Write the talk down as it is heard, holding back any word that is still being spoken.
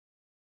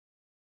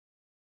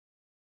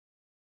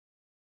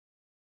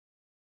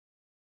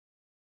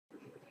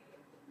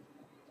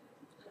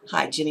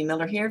Hi, Ginny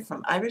Miller here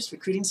from Iris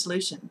Recruiting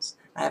Solutions.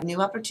 I have a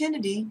new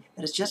opportunity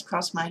that has just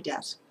crossed my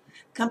desk.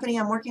 The company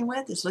I'm working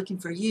with is looking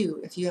for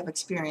you if you have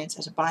experience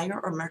as a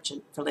buyer or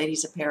merchant for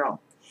ladies' apparel.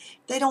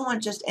 They don't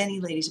want just any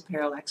ladies'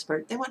 apparel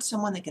expert. They want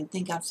someone that can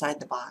think outside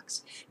the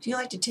box. If you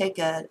like to take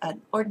an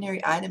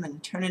ordinary item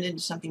and turn it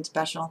into something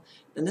special,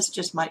 then this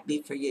just might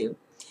be for you.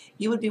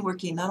 You would be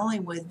working not only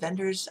with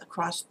vendors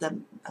across the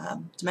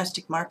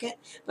domestic market,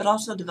 but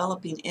also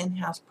developing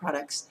in-house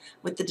products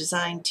with the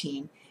design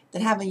team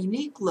that have a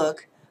unique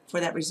look for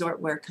that resort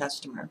wear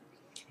customer.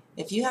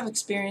 If you have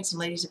experience in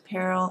ladies'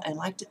 apparel and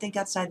like to think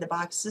outside the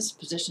box, this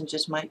position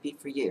just might be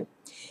for you.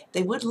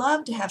 They would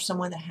love to have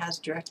someone that has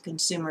direct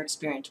consumer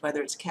experience,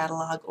 whether it's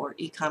catalog or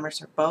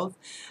e-commerce or both,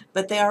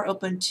 but they are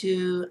open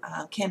to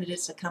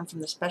candidates that come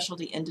from the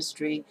specialty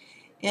industry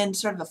in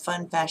sort of a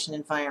fun fashion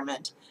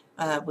environment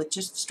with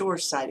just store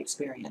side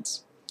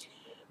experience.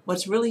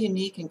 What's really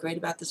unique and great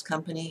about this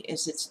company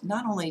is it's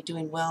not only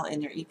doing well in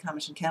their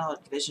e-commerce and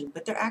catalog division,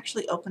 but they're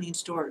actually opening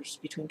stores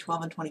between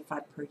 12 and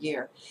 25 per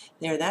year.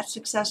 They are that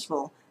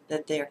successful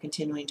that they are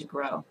continuing to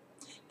grow.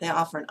 They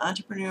offer an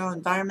entrepreneurial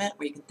environment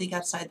where you can think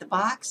outside the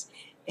box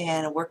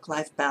and a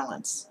work-life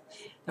balance.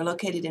 They're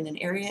located in an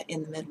area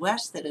in the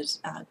Midwest that is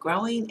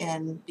growing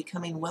and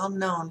becoming well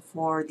known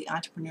for the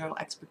entrepreneurial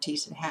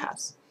expertise it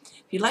has.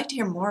 If you'd like to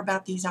hear more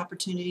about these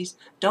opportunities,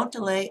 don't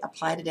delay,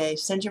 apply today,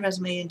 send your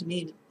resume in to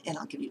me, and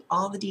I'll give you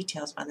all the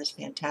details on this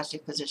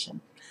fantastic position.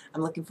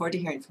 I'm looking forward to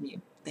hearing from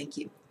you. Thank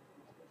you.